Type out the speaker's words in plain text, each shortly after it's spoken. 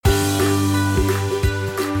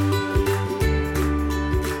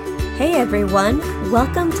Hey everyone,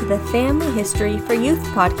 welcome to the Family History for Youth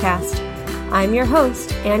podcast. I'm your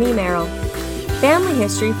host, Anne Merrell. Family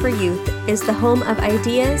History for Youth is the home of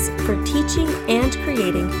ideas for teaching and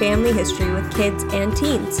creating family history with kids and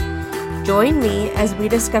teens. Join me as we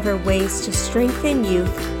discover ways to strengthen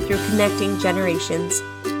youth through connecting generations.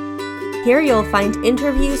 Here you'll find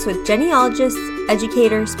interviews with genealogists,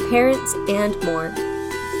 educators, parents, and more.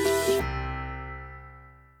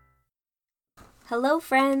 Hello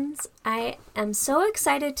friends, I am so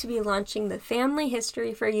excited to be launching the Family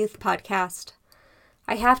History for Youth podcast.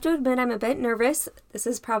 I have to admit I'm a bit nervous. This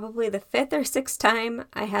is probably the 5th or 6th time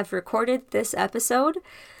I have recorded this episode,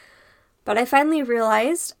 but I finally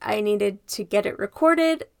realized I needed to get it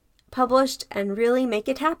recorded, published, and really make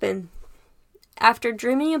it happen. After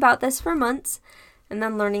dreaming about this for months and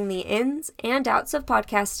then learning the ins and outs of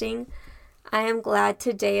podcasting, I am glad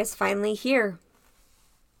today is finally here.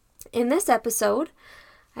 In this episode,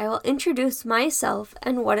 I will introduce myself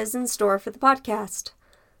and what is in store for the podcast.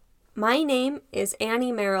 My name is Anne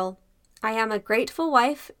Merrell. I am a grateful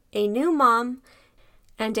wife, a new mom,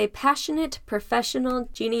 and a passionate professional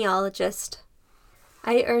genealogist.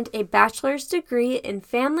 I earned a bachelor's degree in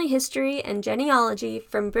family history and genealogy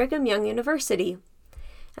from Brigham Young University,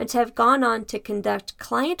 and have gone on to conduct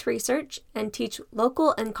client research and teach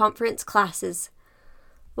local and conference classes.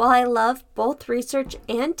 While I love both research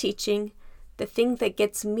and teaching, the thing that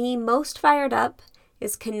gets me most fired up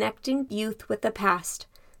is connecting youth with the past,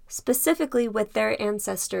 specifically with their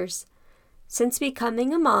ancestors. Since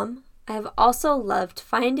becoming a mom, I have also loved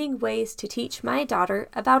finding ways to teach my daughter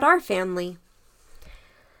about our family.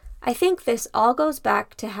 I think this all goes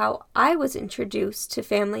back to how I was introduced to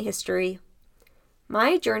family history.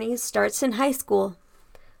 My journey starts in high school.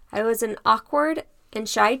 I was an awkward and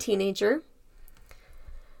shy teenager.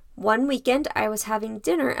 One weekend, I was having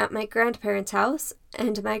dinner at my grandparents' house,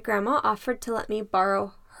 and my grandma offered to let me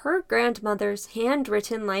borrow her grandmother's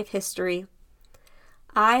handwritten life history.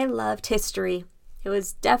 I loved history. It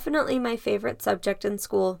was definitely my favorite subject in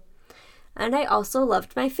school, and I also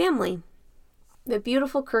loved my family. The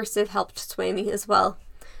beautiful cursive helped sway me as well.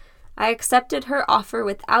 I accepted her offer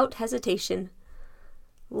without hesitation.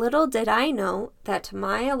 Little did I know that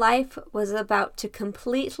my life was about to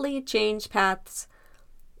completely change paths.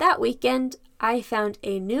 That weekend, I found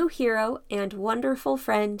a new hero and wonderful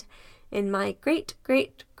friend in my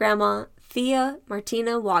great-great-grandma, Thea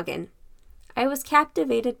Martina Wagen. I was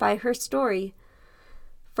captivated by her story.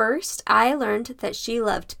 First, I learned that she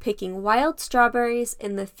loved picking wild strawberries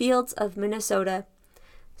in the fields of Minnesota.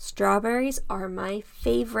 Strawberries are my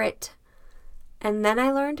favorite. And then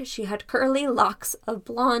I learned she had curly locks of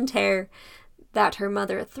blonde hair that her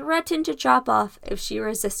mother threatened to chop off if she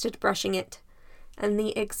resisted brushing it. And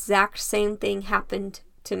the exact same thing happened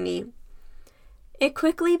to me. It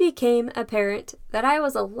quickly became apparent that I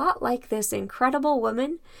was a lot like this incredible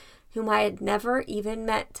woman whom I had never even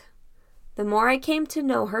met. The more I came to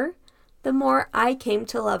know her, the more I came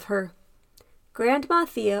to love her. Grandma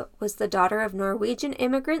Thea was the daughter of Norwegian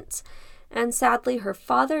immigrants, and sadly her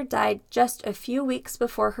father died just a few weeks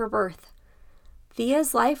before her birth.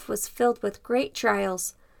 Thea's life was filled with great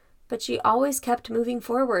trials, but she always kept moving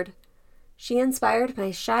forward. She inspired my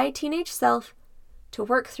shy teenage self to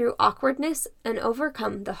work through awkwardness and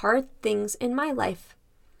overcome the hard things in my life.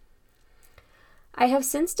 I have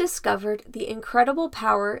since discovered the incredible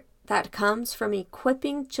power that comes from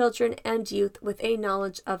equipping children and youth with a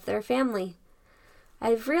knowledge of their family.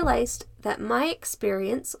 I've realized that my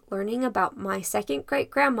experience learning about my second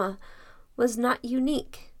great-grandma was not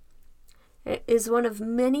unique. It is one of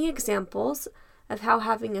many examples of how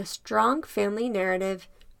having a strong family narrative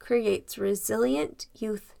creates resilient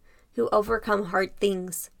youth who overcome hard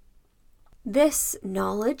things. This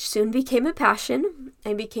knowledge soon became a passion.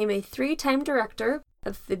 I became a 3-time director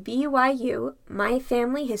of the BYU My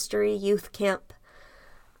Family History Youth Camp.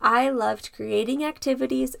 I loved creating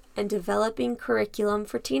activities and developing curriculum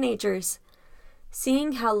for teenagers.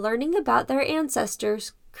 Seeing how learning about their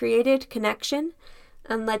ancestors created connection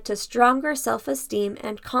and led to stronger self-esteem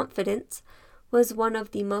and confidence was one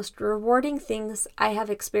of the most rewarding things I have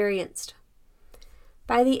experienced.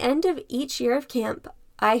 By the end of each year of camp,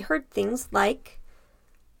 I heard things like,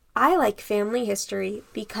 "I like family history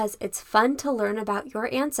because it's fun to learn about your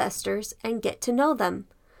ancestors and get to know them,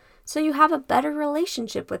 so you have a better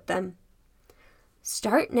relationship with them.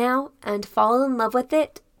 Start now and fall in love with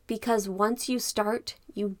it because once you start,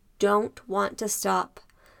 you don't want to stop.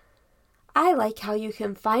 I like how you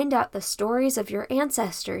can find out the stories of your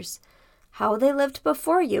ancestors, how they lived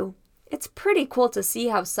before you. It's pretty cool to see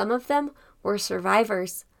how some of them were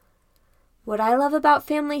survivors. What I love about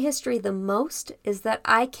family history the most is that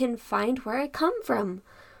I can find where I come from,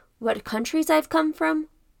 what countries I've come from,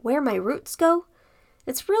 where my roots go.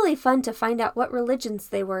 It's really fun to find out what religions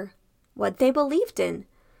they were, what they believed in,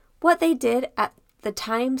 what they did at the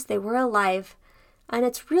times they were alive. And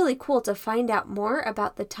it's really cool to find out more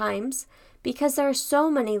about the times because there are so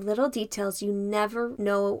many little details you never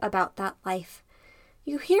know about that life.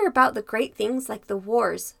 You hear about the great things like the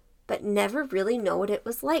wars, but never really know what it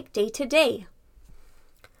was like day to day.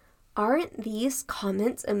 Aren't these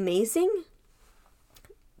comments amazing?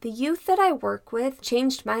 The youth that I work with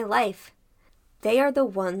changed my life. They are the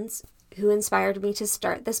ones who inspired me to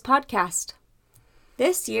start this podcast.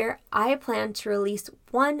 This year, I plan to release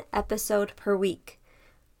 1 episode per week.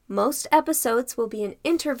 Most episodes will be an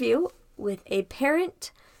interview with a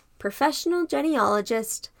parent, professional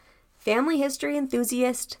genealogist, family history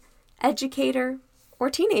enthusiast, educator, or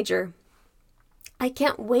teenager. I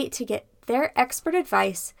can't wait to get their expert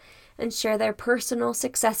advice and share their personal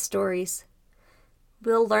success stories.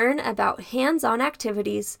 We'll learn about hands-on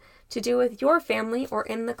activities to do with your family or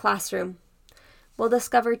in the classroom. We'll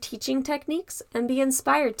discover teaching techniques and be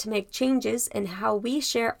inspired to make changes in how we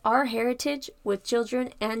share our heritage with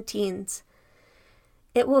children and teens.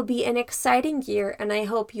 It will be an exciting year, and I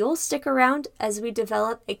hope you'll stick around as we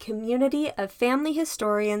develop a community of family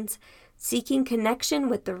historians seeking connection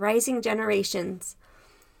with the rising generations.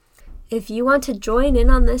 If you want to join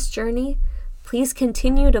in on this journey, please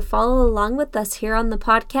continue to follow along with us here on the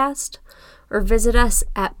podcast or visit us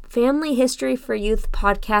at Family History for Youth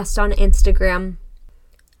Podcast on Instagram.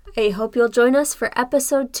 I hope you'll join us for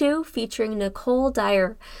episode 2 featuring Nicole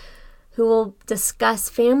Dyer, who will discuss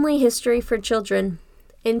family history for children.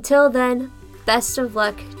 Until then, best of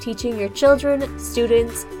luck teaching your children,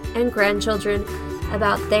 students, and grandchildren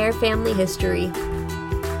about their family history.